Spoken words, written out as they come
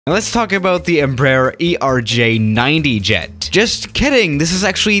Now let's talk about the Embraer ERJ-90 jet. Just kidding, this is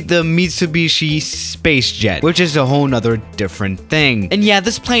actually the Mitsubishi SpaceJet, which is a whole nother different thing. And yeah,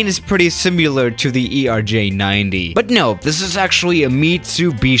 this plane is pretty similar to the ERJ-90. But no, this is actually a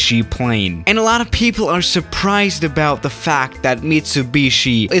Mitsubishi plane. And a lot of people are surprised about the fact that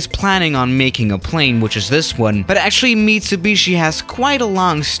Mitsubishi is planning on making a plane, which is this one. But actually, Mitsubishi has quite a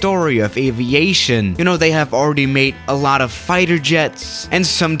long story of aviation. You know, they have already made a lot of fighter jets and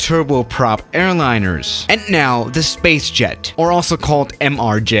some turboprop airliners. And now, the SpaceJet, or also called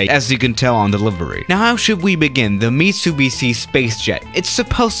MRJ, as you can tell on the livery. Now, how should we begin? The Mitsubishi SpaceJet. It's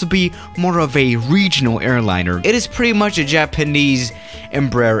supposed to be more of a regional airliner. It is pretty much a Japanese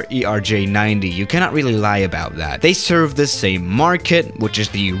Embraer ERJ-90. You cannot really lie about that. They serve the same market, which is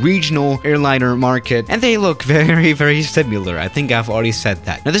the regional airliner market, and they look very, very similar. I think I've already said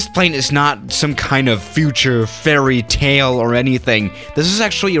that. Now, this plane is not some kind of future fairy tale or anything. This is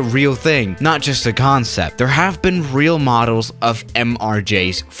actually a real thing, not just a concept. There have been real models of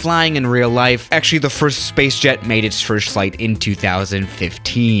MRJs flying in real life. Actually, the first SpaceJet made its first flight in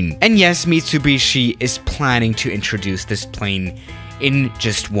 2015. And yes, Mitsubishi is planning to introduce this plane in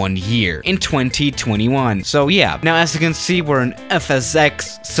just 1 year, in 2021. So yeah, now as you can see, we're an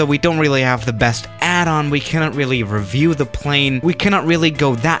FSX, so we don't really have the best add-on. We cannot really review the plane. We cannot really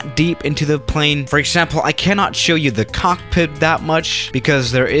go that deep into the plane. For example, I cannot show you the cockpit that much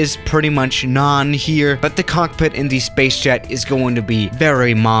because there is pretty much none here, but the cockpit in the SpaceJet is going to be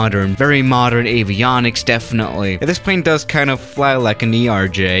very modern avionics, definitely. This plane does kind of fly like an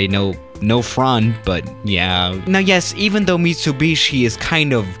ERJ, no front, but yeah. Now yes, even though Mitsubishi is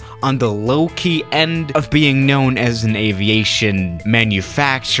kind of on the low-key end of being known as an aviation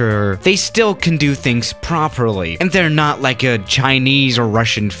manufacturer, they still can do things properly. And they're not like a Chinese or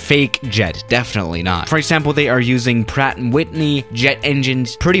Russian fake jet, definitely not. For example, they are using Pratt & Whitney jet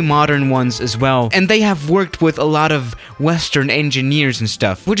engines, pretty modern ones as well. And they have worked with a lot of Western engineers and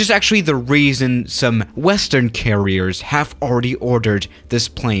stuff, which is actually the reason some Western carriers have already ordered this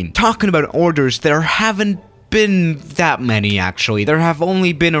plane. Talking about orders, there haven't been that many actually. There have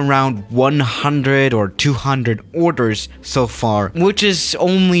only been around 100 or 200 orders so far, which is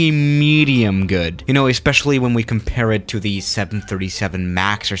only medium good. You know, especially when we compare it to the 737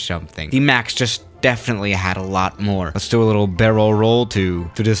 MAX or something. The MAX just definitely had a lot more. Let's do a little barrel roll to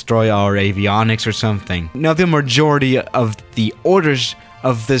destroy our avionics or something. Now, the majority of the orders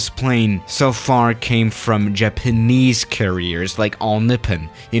of this plane so far came from Japanese carriers like All Nippon.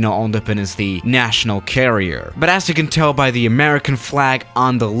 You know, All Nippon is the national carrier. But as you can tell by the American flag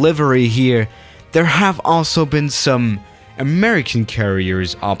on the livery here, there have also been some American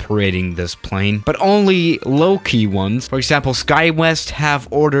carriers operating this plane, but only low-key ones. For example, SkyWest have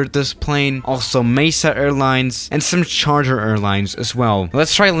ordered this plane, also Mesa Airlines, and some charter airlines as well.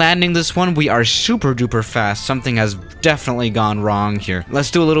 Let's try landing this one. We are super duper fast. Something has definitely gone wrong here.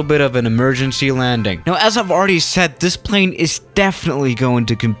 Let's do a little bit of an emergency landing. Now, as I've already said, this plane is definitely going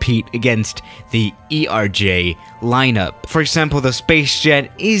to compete against the ERJ lineup. For example, the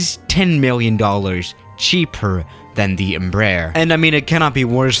SpaceJet is $10 million cheaper than the Embraer. And I mean, it cannot be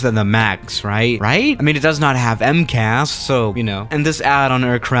worse than the MAX, right? I mean, it does not have MCAS, so, you know. And this add-on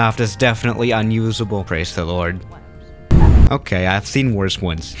aircraft is definitely unusable. Praise the Lord. Okay, I've seen worse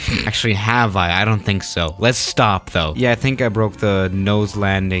ones. Actually, have I? I don't think so. Let's stop, though. Yeah, I think I broke the nose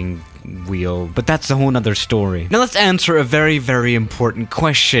landing wheel, but that's a whole nother story. Now let's answer a very, very important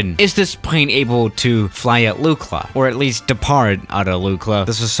question. Is this plane able to fly at Lukla, or at least depart out of Lukla?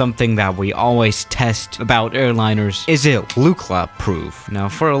 This is something that we always test about airliners. Is it Lukla proof? Now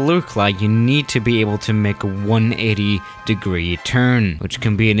for a Lukla, you need to be able to make a 180-degree turn, which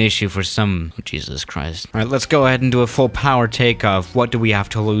can be an issue for some. Oh, Jesus Christ. All right, let's go ahead and do a full power takeoff. What do we have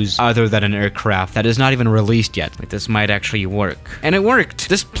to lose other than an aircraft that is not even released yet? Like, this might actually work. And it worked.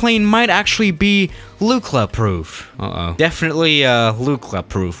 This plane might actually be Lukla proof. Definitely Lukla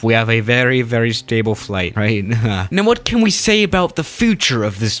proof. We have a very, very stable flight, right? Now, what can we say about the future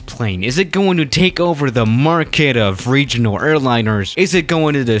of this plane? Is it going to take over the market of regional airliners? Is it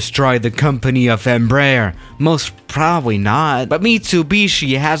going to destroy the company of Embraer? Most probably not. But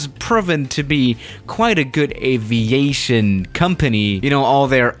Mitsubishi has proven to be quite a good aviation company. You know, all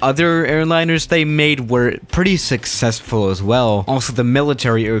their other airliners they made were pretty successful as well. Also, the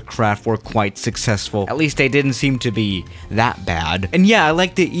military aircraft Glucroft were quite successful. At least they didn't seem to be that bad. And yeah, I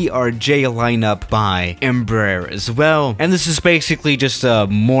like the ERJ lineup by Embraer as well. And this is basically just a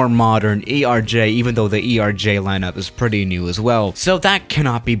more modern ERJ, even though the ERJ lineup is pretty new as well. So that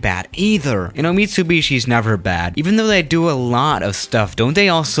cannot be bad either. You know, Mitsubishi's never bad. Even though they do a lot of stuff, don't they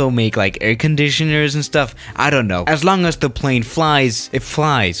also make like air conditioners and stuff? I don't know. As long as the plane flies, it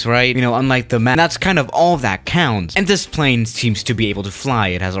flies, right? You know, unlike the Mac, that's kind of all that counts. And this plane seems to be able to fly.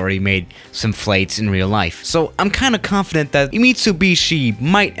 It has already made some flights in real life. So I'm kind of confident that Mitsubishi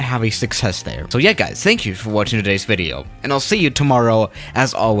might have a success there. So yeah guys, thank you for watching today's video. And I'll see you tomorrow.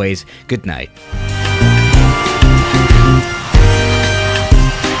 As always, good night.